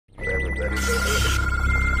Murder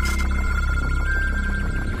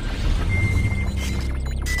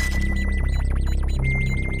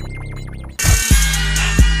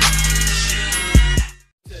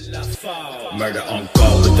on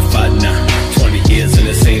call with the fight now. 20 years and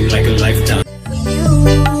it seems like a lifetime.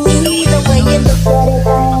 The way you look at it,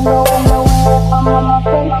 I ain't going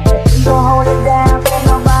nowhere. So hold it down, can't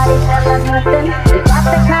nobody tell us nothing. You got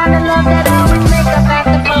the kind of love that always make us act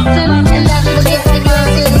the person, and that's the gift that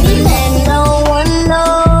gives you. And no one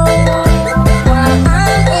knows why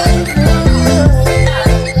I'm into you.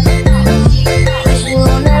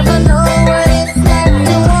 You'll never know what it's like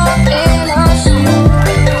to walk in our shoes.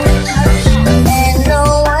 And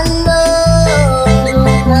no one knows the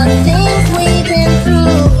things we've been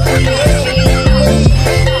through.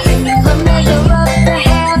 Never measure up to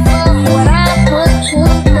half of what I put you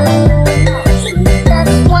through.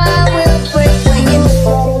 That's why we'll break when you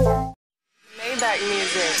Maybach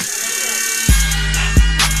music.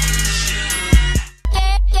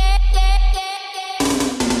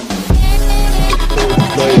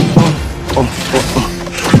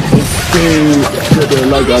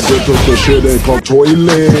 Like I just took the shit and from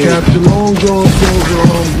toilet. Captain Long John Silver,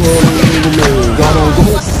 I'm running man. Got on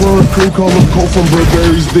gold fur, cream color coat from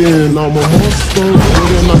Burberry's Den. I'm a monster,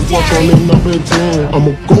 and I watch on in number 10.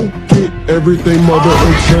 I'ma go get everything mother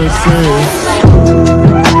and transcend.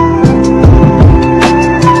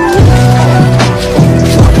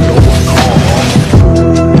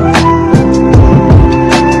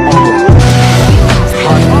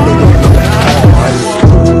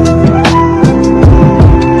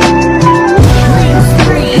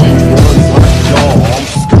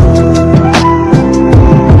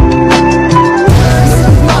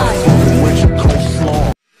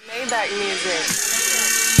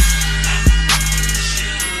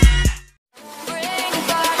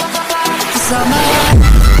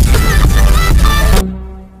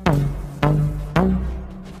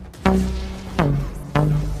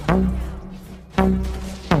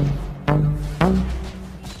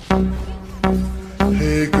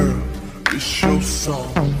 Hey girl, it's your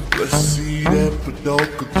song. Let's see that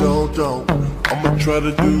padonka-don-don. I'ma try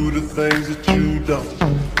to do the things that you don't.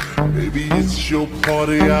 Maybe it's your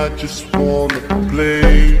party, I just wanna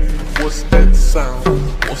play. What's that sound?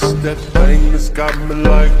 What's that thing that's got me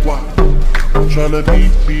like wow? I'm tryna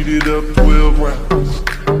beat it up 12 rounds.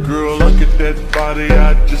 Girl, look at that body,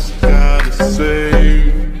 I just gotta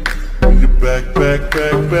say. When you back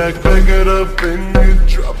it up and you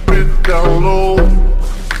drop it down low.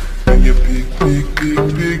 And you pick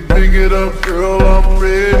it up, girl, I'm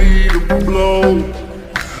ready to blow.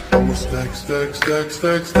 I'ma stack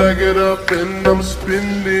it up and I'm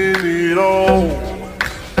spending it all.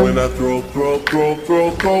 When I throw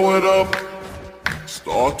it up,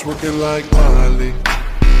 start twerking like Miley.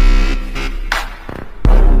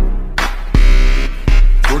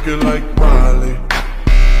 Twerking like Miley.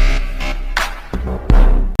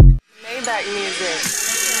 Maybach music.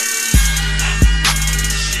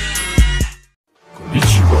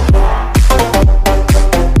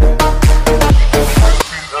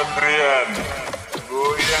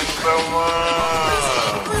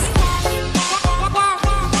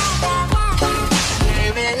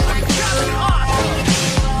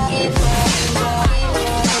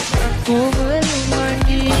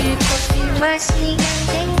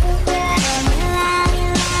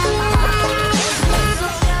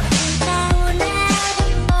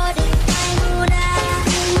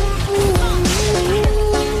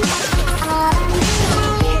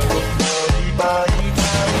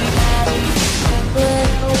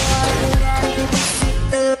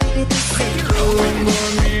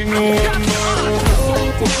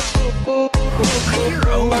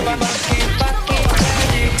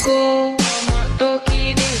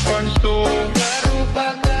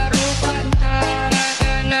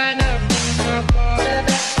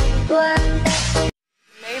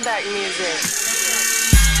 Maybach music.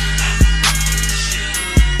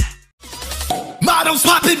 Models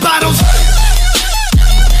popping bottles.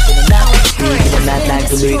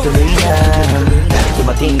 Tuloy-tuloy na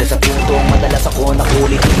dumating ka sa puntong madalas ako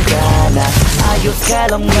nakulitin ka na. Ayos ka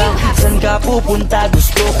lang na, saan ka pupunta?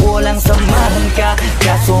 Gusto ko lang samahan ka,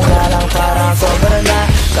 kaso nga lang parang sobra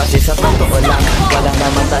na. Kasi sa totoo Walang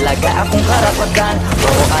naman talaga akong karapatan.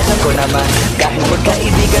 Oo, alam ko naman, dahil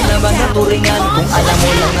magkaibigan naman na turingan. Kung alam mo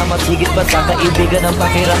lang na mas higit pa sa kaibigan ang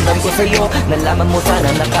pakiramdam ko sa'yo, nalaman mo sana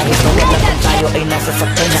na kahit na wala kang tayo ay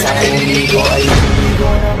nasasaktan na. Sa hindi ko ay hindi ko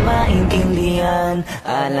na maintindihan.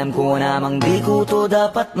 Alam ko namang di ko to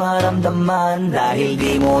dapat maramdaman, dahil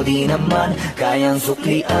di mo di naman kayang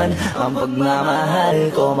suklian ang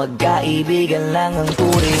pagmamahal ko. Magkaibigan lang ang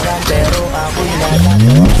turingan, pero ako'y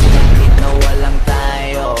kahit na walang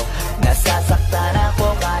tayo, nasasaktan ako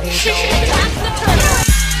kahit na walang tayo.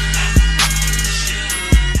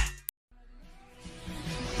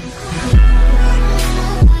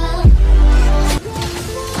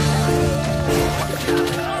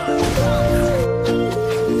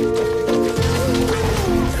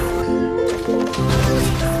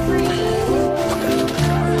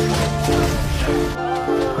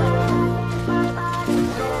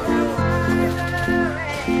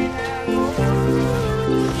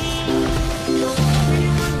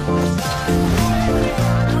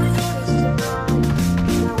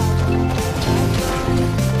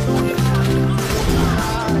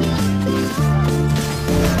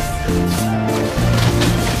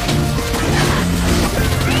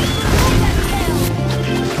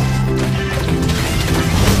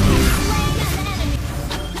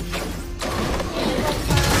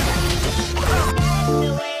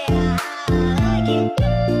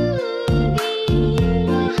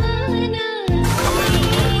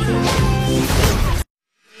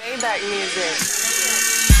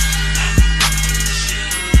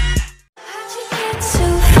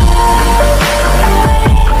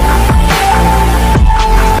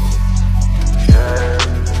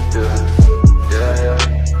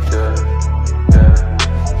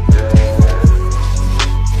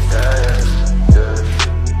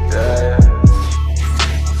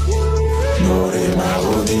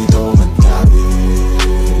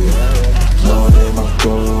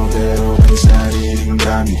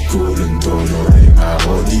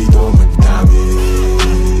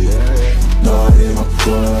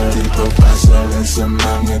 sa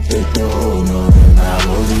mga totoo.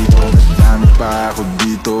 Ako dito, madami pa ako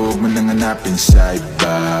dito, huwag mo nang hanapin sa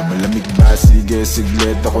iba. Malamig ba? Sige,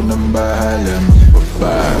 siglit, ako nang bahala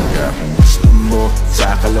magbabaga. Kung gusto mo,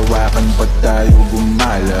 sa kalawakan pa tayo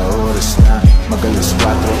gumala. Oras na, mag-alas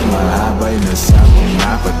 4, mahabay na sa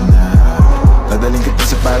apat na. Dadaling kita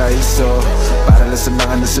sa paraiso, para lang sa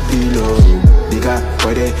mga nasa pilog. Di ka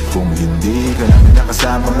pwede kung hindi ka namin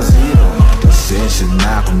nakasama na zero. Pasensya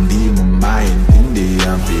na kung di mo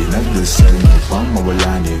maintindihan, pinagdasal mo pang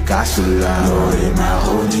mawala ni kaso lang. No rin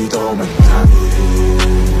ako dito magdami,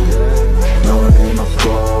 no rin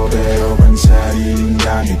ako pero ang sariling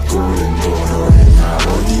gamit ko rin to. No rin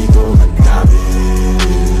ako dito magdami,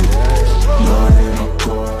 no rin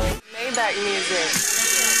ako. Maybach music.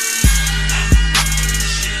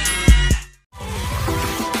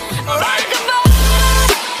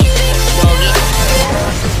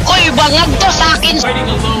 Oy, bangag to sa akin! Fighting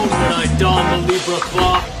alone when I don the Libra cloth.